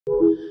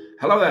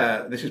Hello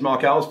there, this is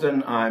Mark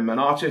Elsden. I'm an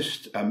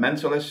artist, a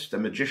mentalist, a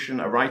magician,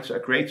 a writer, a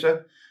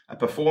creator, a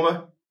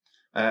performer,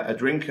 a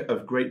drinker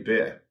of great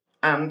beer,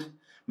 and,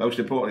 most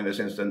importantly in this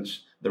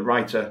instance, the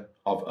writer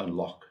of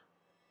Unlock.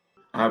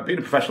 I've been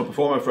a professional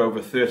performer for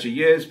over 30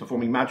 years,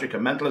 performing magic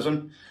and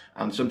mentalism,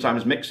 and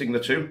sometimes mixing the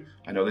two.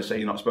 I know they say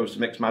you're not supposed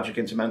to mix magic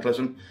into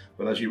mentalism,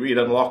 but as you read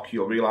Unlock,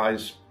 you'll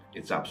realise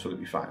it's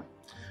absolutely fine.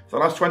 For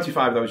the last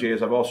 25 of those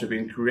years, I've also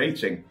been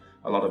creating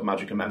a lot of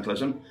magic and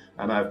mentalism,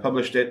 and I've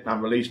published it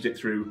and released it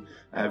through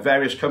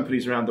various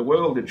companies around the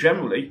world. And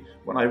generally,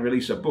 when I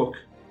release a book,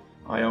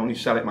 I only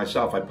sell it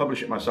myself. I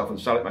publish it myself and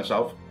sell it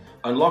myself.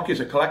 Unlock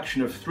is a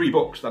collection of 3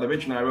 books that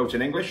originally I wrote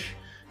in English,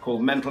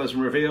 called Mentalism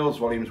Reveals,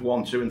 volumes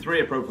 1, 2 and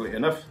 3, appropriately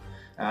enough.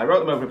 I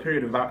wrote them over a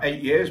period of about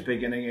 8 years,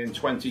 beginning in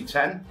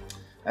 2010.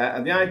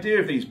 And the idea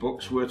of these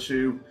books were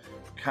to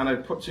kind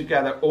of put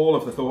together all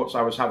of the thoughts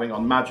I was having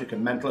on magic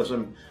and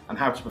mentalism and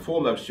how to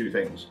perform those two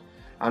things.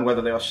 And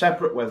whether they are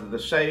separate, whether they're the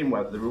same,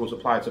 whether the rules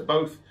apply to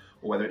both,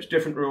 or whether it's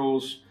different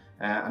rules.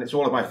 And it's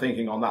all of my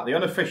thinking on that. The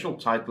unofficial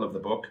title of the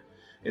book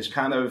is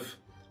kind of,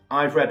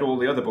 I've read all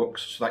the other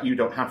books so that you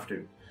don't have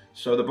to.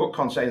 So the book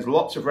contains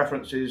lots of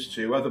references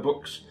to other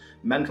books,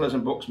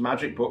 mentalism books,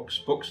 magic books,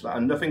 books that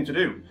have nothing to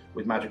do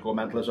with magic or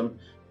mentalism,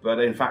 but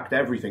in fact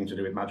everything to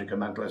do with magic and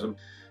mentalism.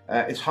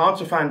 It's hard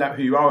to find out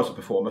who you are as a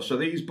performer, so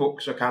these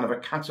books are kind of a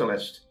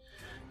catalyst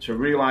to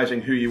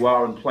realising who you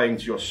are and playing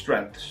to your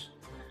strengths.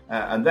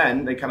 And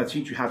then they kind of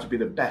teach you how to be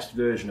the best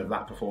version of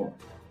that performer.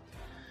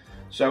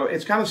 So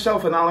it's kind of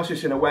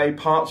self-analysis in a way,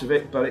 parts of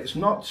it, but it's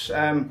not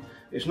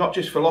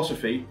just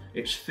philosophy,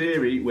 it's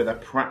theory with a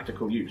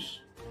practical use.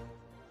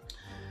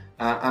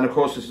 And of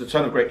course, there's a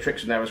ton of great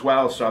tricks in there as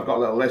well. So I've got a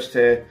little list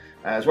here.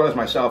 As well as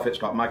myself, it's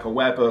got Michael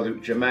Weber,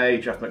 Luke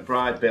Germain, Jeff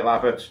McBride, Bill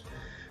Abbott,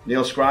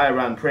 Neil Scryer,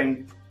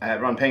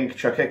 Ron Pink,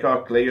 Chuck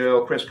Hickock, Lee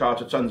Earl, Chris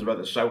Carter, tons of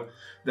others. So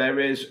there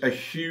is a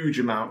huge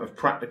amount of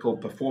practical,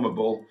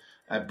 performable,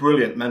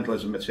 brilliant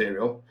mentalism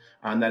material,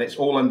 and then it's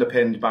all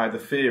underpinned by the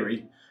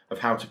theory of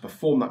how to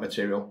perform that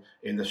material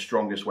in the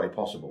strongest way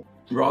possible.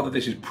 Rather,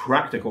 this is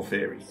practical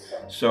theory,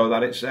 so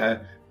that it's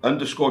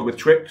underscored with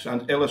tricks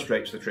and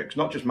illustrates the tricks,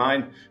 not just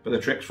mine, but the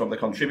tricks from the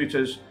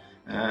contributors.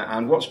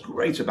 And what's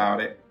great about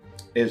it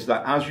is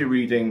that as you're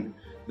reading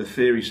the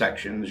theory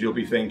sections, you'll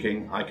be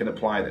thinking, I can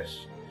apply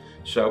this.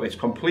 So it's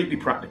completely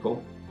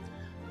practical,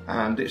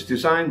 and it's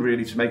designed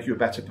really to make you a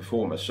better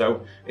performer.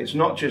 So it's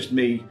not just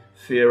me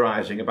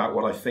theorizing about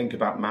what I think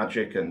about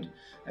magic and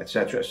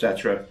etc,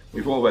 etc.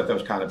 We've all read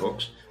those kind of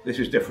books. This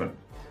is different.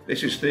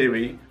 This is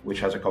theory which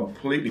has a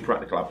completely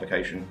practical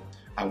application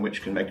and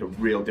which can make a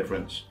real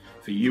difference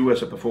for you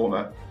as a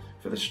performer,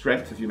 for the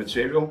strength of your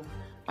material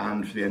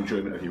and for the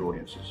enjoyment of your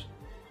audiences.